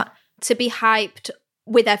 cool no, to be hyped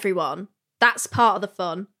with everyone. That's part of the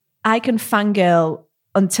fun. I can fangirl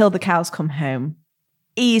until the cows come home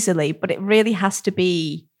easily, but it really has to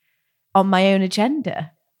be on my own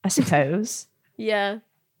agenda, I suppose. Yeah.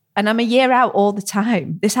 And I'm a year out all the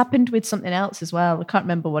time. This happened with something else as well. I can't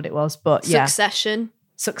remember what it was, but yeah.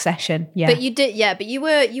 Succession, yeah. But you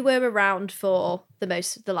were around for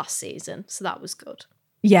the last season, so that was good.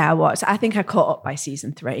 Yeah, I was. I think I caught up by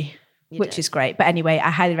season 3, which is great. But anyway,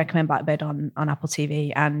 I highly recommend Blackbird on Apple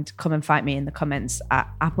TV, and come and fight me in the comments.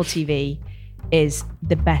 Apple TV is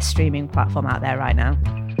the best streaming platform out there right now.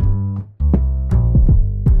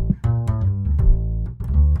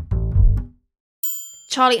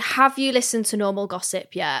 Charlie, have you listened to Normal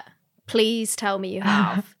Gossip yet? Please tell me you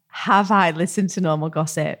have. Have I listened to Normal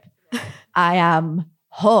Gossip? I am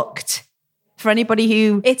hooked. For anybody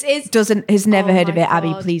who has never heard of it, God.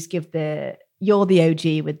 Abby, please you're the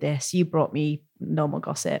OG with this. You brought me Normal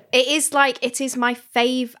Gossip. It is my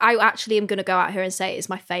fave. I actually am going to go out here and say it is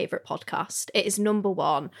my favorite podcast. It is number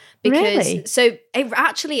one really? So it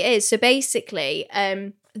actually is. So basically,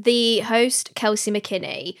 the host, Kelsey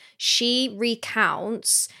McKinney, she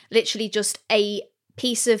recounts literally just a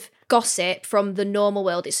piece of gossip from the normal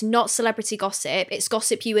world. It's not celebrity gossip. It's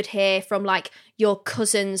gossip you would hear from like your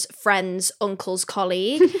cousin's friend's uncle's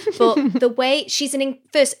colleague. But the way she's an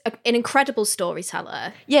incredible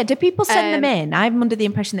storyteller. Yeah, do people send them in? I'm under the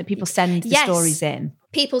impression that people send the stories in.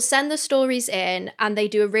 People send the stories in and they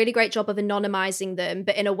do a really great job of anonymizing them,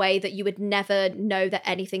 but in a way that you would never know that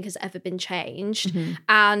anything has ever been changed. Mm-hmm.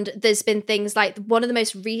 And there's been things like one of the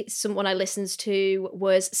most recent one I listened to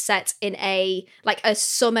was set in a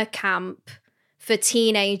summer camp for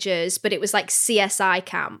teenagers, but it was like CSI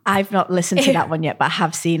camp. I've not listened to that one yet, but I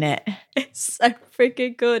have seen it. It's so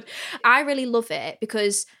freaking good. I really love it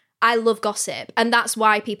because I love gossip, and that's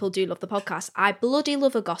why people do love the podcast. I bloody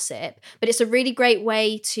love a gossip, but it's a really great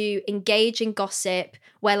way to engage in gossip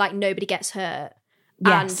where like nobody gets hurt.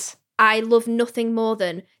 Yes. And I love nothing more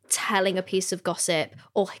than telling a piece of gossip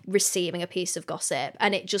or receiving a piece of gossip,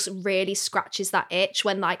 and it just really scratches that itch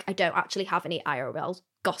when like I don't actually have any IRL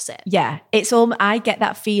gossip. Yeah, it's all. I get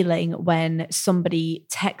that feeling when somebody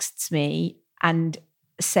texts me and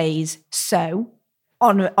says so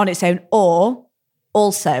on its own, or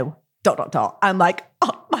also ... I'm like,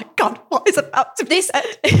 oh my God, what is about to be said?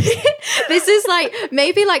 This is like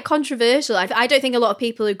maybe like controversial. I don't think a lot of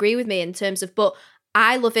people agree with me in terms of, but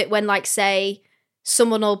I love it when like say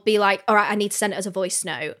someone will be like, all right, I need to send it as a voice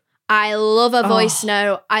note. I love a voice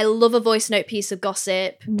note. I love a voice note piece of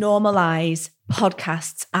gossip. Normalize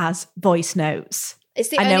podcasts as voice notes. It's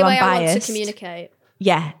the only way I want to communicate.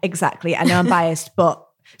 Yeah, exactly. I know I'm biased, but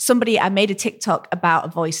I made a TikTok about a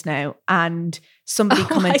voice note and somebody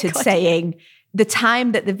commented saying the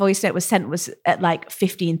time that the voice note was sent was at like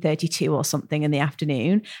 15:32 or something in the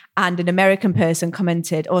afternoon. And an American person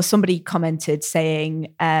commented, or somebody commented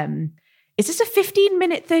saying, is this a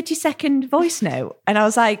 15-minute, 30-second voice note? And I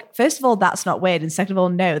was like, first of all, that's not weird. And second of all,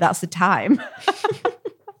 no, that's the time.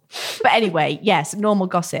 But anyway, yes, Normal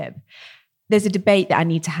Gossip. There's a debate that I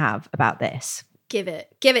need to have about this. Give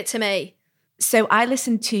it to me. So I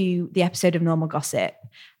listened to the episode of Normal Gossip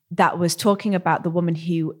that was talking about the woman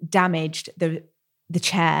who damaged the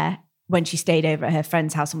chair when she stayed over at her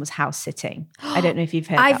friend's house and was house sitting. I don't know if you've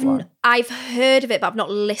heard that one. I've heard of it, but I've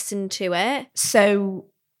not listened to it. So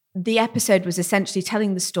the episode was essentially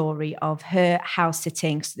telling the story of her house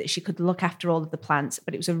sitting so that she could look after all of the plants,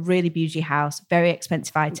 but it was a really bougie house, very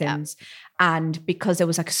expensive items. Yeah. And because there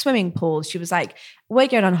was like a swimming pool, she was like, we're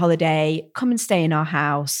going on holiday, come and stay in our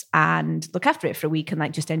house and look after it for a week and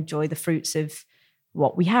like just enjoy the fruits of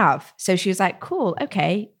what we have. So she was like, cool,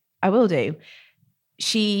 okay, I will do.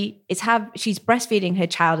 She's breastfeeding her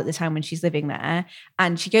child at the time when she's living there,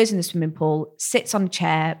 and she goes in the swimming pool, sits on a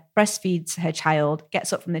chair, breastfeeds her child,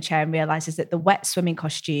 gets up from the chair and realizes that the wet swimming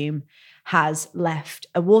costume has left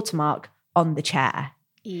a watermark on the chair.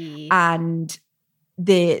 And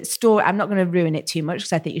the story, I'm not going to ruin it too much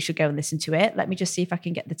because I think you should go and listen to it. Let me just see if I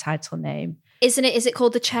can get the title name. Is it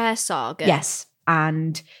called The Chair Saga? Yes.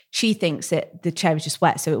 And she thinks that the chair is just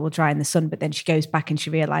wet, so it will dry in the sun. But then she goes back and she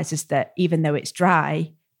realizes that even though it's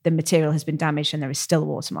dry, the material has been damaged and there is still a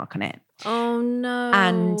watermark on it. Oh, no.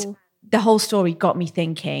 And the whole story got me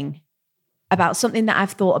thinking about something that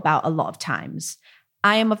I've thought about a lot of times.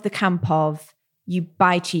 I am of the camp of you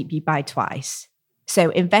buy cheap, you buy twice. So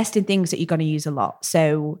invest in things that you're going to use a lot.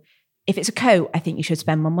 So if it's a coat, I think you should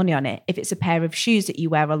spend more money on it. If it's a pair of shoes that you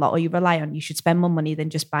wear a lot or you rely on, you should spend more money than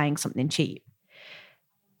just buying something cheap.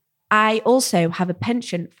 I also have a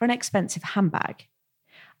penchant for an expensive handbag,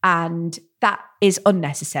 and that is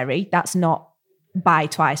unnecessary. That's not buy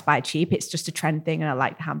twice, buy cheap. It's just a trend thing and I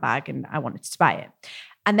like the handbag and I wanted to buy it.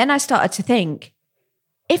 And then I started to think,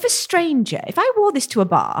 if I wore this to a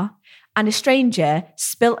bar and a stranger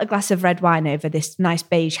spilt a glass of red wine over this nice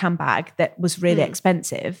beige handbag that was really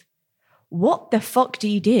expensive, what the fuck do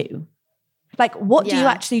you do? Like, what do you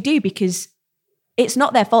actually do? Because it's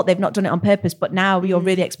not their fault. They've not done it on purpose, but now your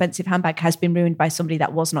really expensive handbag has been ruined by somebody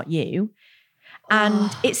that was not you.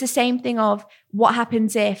 And it's the same thing of what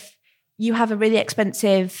happens if you have a really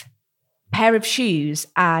expensive pair of shoes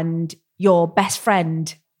and your best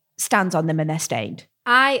friend stands on them and they're stained.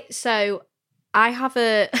 I have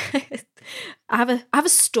a I have a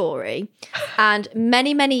story, and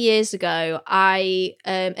many years ago, I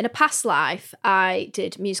in a past life I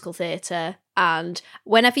did musical theatre, and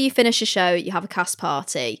whenever you finish a show, you have a cast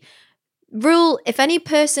party. Rule: if any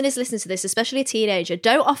person is listening to this, especially a teenager,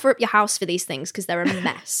 don't offer up your house for these things because they're a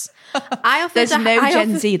mess. There's no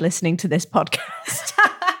Gen Z listening to this podcast.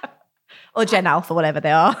 Or Gen Alpha, whatever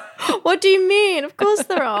they are. What do you mean? Of course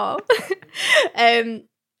there are.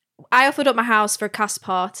 I offered up my house for a cast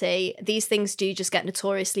party. These things do just get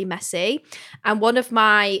notoriously messy. And one of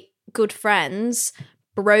my good friends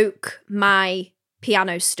broke my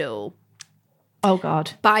piano stool. Oh,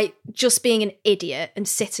 God. By just being an idiot and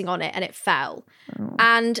sitting on it, and it fell. Oh.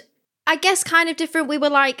 And I guess kind of different. We were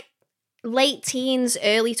like late teens,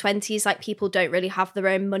 early 20s, like people don't really have their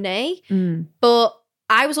own money. But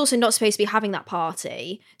I was also not supposed to be having that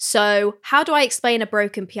party. So how do I explain a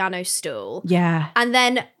broken piano stool? Yeah. And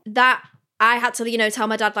then that I had to, tell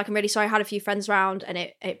my dad, like, I'm really sorry, I had a few friends around and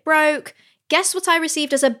it broke. Guess what I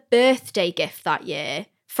received as a birthday gift that year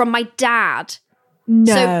from my dad?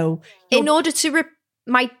 No. So in order to...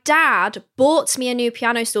 my dad bought me a new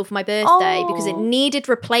piano stool for my birthday because it needed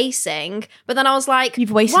replacing. But then I was like...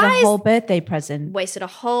 You've wasted a whole birthday present. Wasted a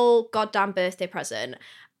whole goddamn birthday present.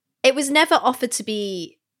 It was never offered to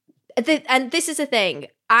be... and this is the thing.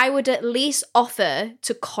 I would at least offer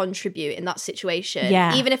to contribute in that situation.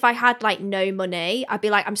 Yeah. Even if I had, like, no money, I'd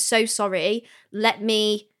be like, I'm so sorry. Let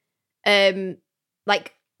me,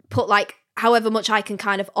 put, like, however much I can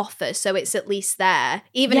kind of offer so it's at least there.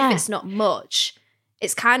 Even if it's not much.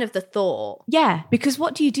 It's kind of the thought. Yeah, because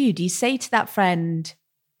what do? Do you say to that friend,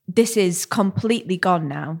 this is completely gone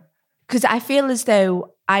now? Because I feel as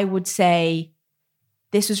though I would say,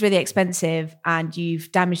 this was really expensive and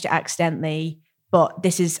you've damaged it accidentally, but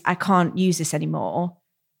I can't use this anymore.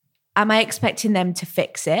 Am I expecting them to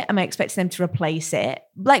fix it? Am I expecting them to replace it?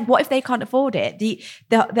 Like, what if they can't afford it?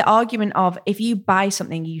 The argument of, if you buy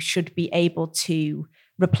something, you should be able to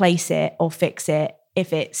replace it or fix it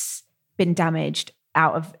if it's been damaged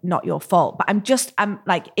out of not your fault. But I'm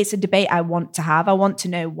like, it's a debate I want to have. I want to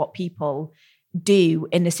know what people do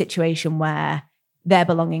in a situation where their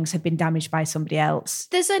belongings have been damaged by somebody else.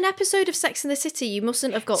 There's an episode of Sex and the City you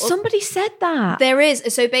mustn't have got. Somebody said that. There is.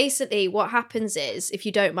 So basically what happens is, if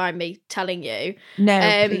you don't mind me telling you.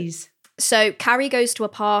 No, please. So Carrie goes to a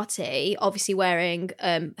party, obviously wearing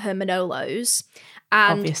her Manolos.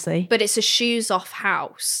 Obviously. But it's a shoes off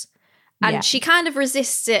house. And she kind of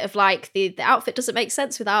resists it of like, the outfit doesn't make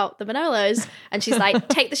sense without the Manolos. And she's like,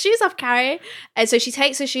 take the shoes off, Carrie. And so she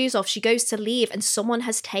takes her shoes off. She goes to leave and someone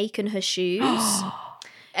has taken her shoes.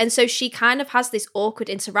 And so she kind of has this awkward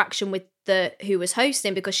interaction with who was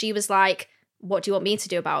hosting, because she was like, what do you want me to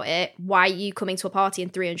do about it? Why are you coming to a party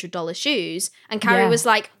in $300 shoes? And Carrie was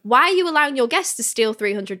like, why are you allowing your guests to steal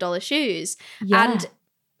 $300 shoes? Yeah. And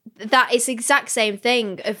that is the exact same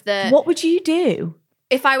thing of What would you do?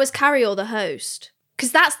 If I was Carrie or the host,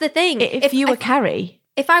 because that's the thing. If you were Carrie,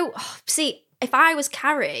 if I was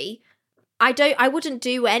Carrie, I wouldn't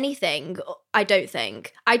do anything. I don't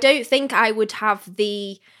think I would have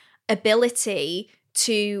the ability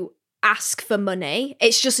to ask for money.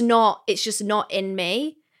 It's just not in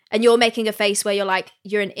me. And you're making a face where you're like,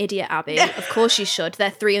 you're an idiot, Abby. Of course you should.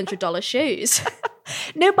 They're $300 shoes.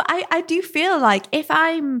 No, but I do feel like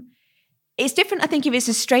it's different, I think, if it's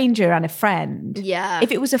a stranger and a friend. Yeah.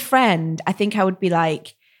 If it was a friend, I think I would be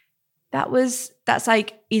like, that's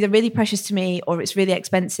like either really precious to me or it's really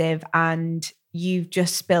expensive and you've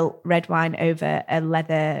just spilt red wine over a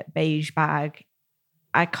leather beige bag.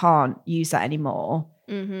 I can't use that anymore.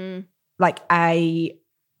 Mm-hmm. Like,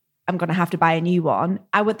 I'm going to have to buy a new one.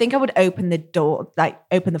 I would think I would open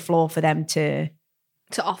the floor for them to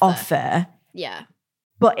offer. Yeah.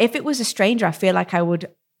 But if it was a stranger, I feel like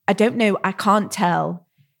I don't know. I can't tell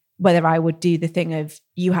whether I would do the thing of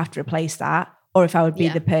you have to replace that, or if I would be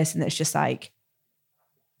the person that's just like,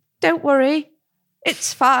 don't worry,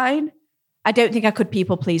 it's fine. I don't think I could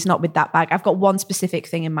people please, not with that bag. I've got one specific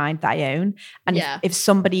thing in mind that I own. And if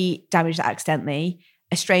somebody damaged it accidentally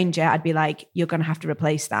a stranger, I'd be like, you're going to have to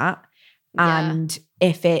replace that. Yeah. And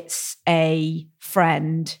if it's a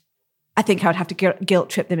friend, I think I would have to guilt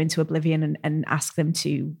trip them into oblivion and ask them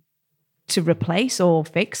to replace or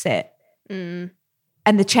fix it. Mm.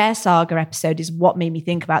 And the chair saga episode is what made me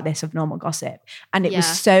think about this of normal gossip. And it was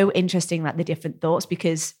so interesting, like the different thoughts,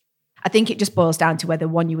 because I think it just boils down to whether,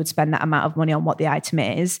 one, you would spend that amount of money on what the item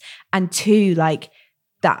is, and two, like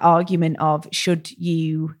that argument of should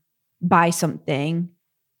you buy something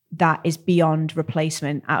that is beyond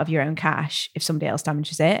replacement out of your own cash if somebody else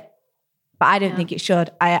damages it. But I don't think it should.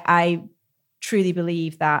 I truly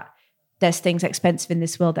believe that there's things expensive in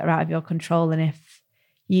this world that are out of your control. And if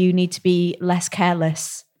you need to be less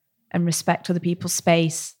careless and respect other people's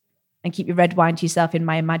space and keep your red wine to yourself in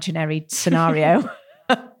my imaginary scenario.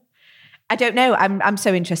 I don't know. I'm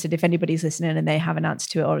so interested. If anybody's listening and they have an answer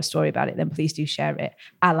to it or a story about it, then please do share it.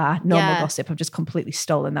 A la normal gossip. I've just completely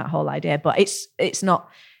stolen that whole idea. But it's not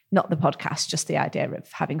the podcast, just the idea of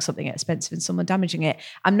having something expensive and someone damaging it.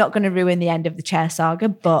 I'm not going to ruin the end of the chair saga,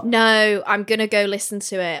 but no, I'm going to go listen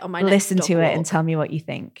to it on my next listen to it and tell me what you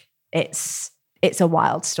think. It's a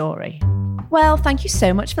wild story. Well, thank you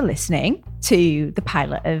so much for listening to the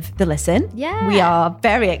pilot of The Listen. Yeah. We are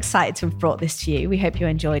very excited to have brought this to you. We hope you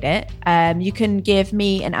enjoyed it. You can give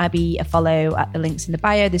me and Abby a follow at the links in the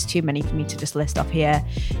bio. There's too many for me to just list off here.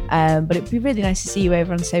 But it'd be really nice to see you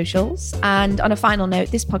over on socials. And on a final note,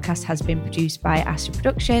 this podcast has been produced by Astra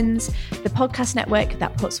Productions, the podcast network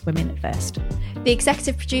that puts women first. The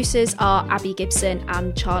executive producers are Abby Gibson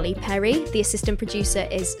and Charlie Perry. The assistant producer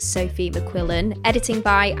is Sophie McQuillan. Editing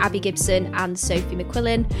by Abby Gibson and Sophie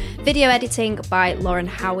McQuillan. Video editing by Lauren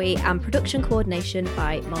Howie. And production coordination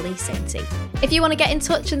by Molly Sainty. If you want to get in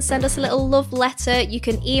touch and send us a little love letter, you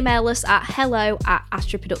can email us at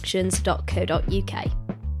hello@astraproductions.co.uk.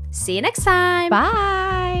 See you next time.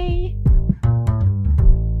 Bye.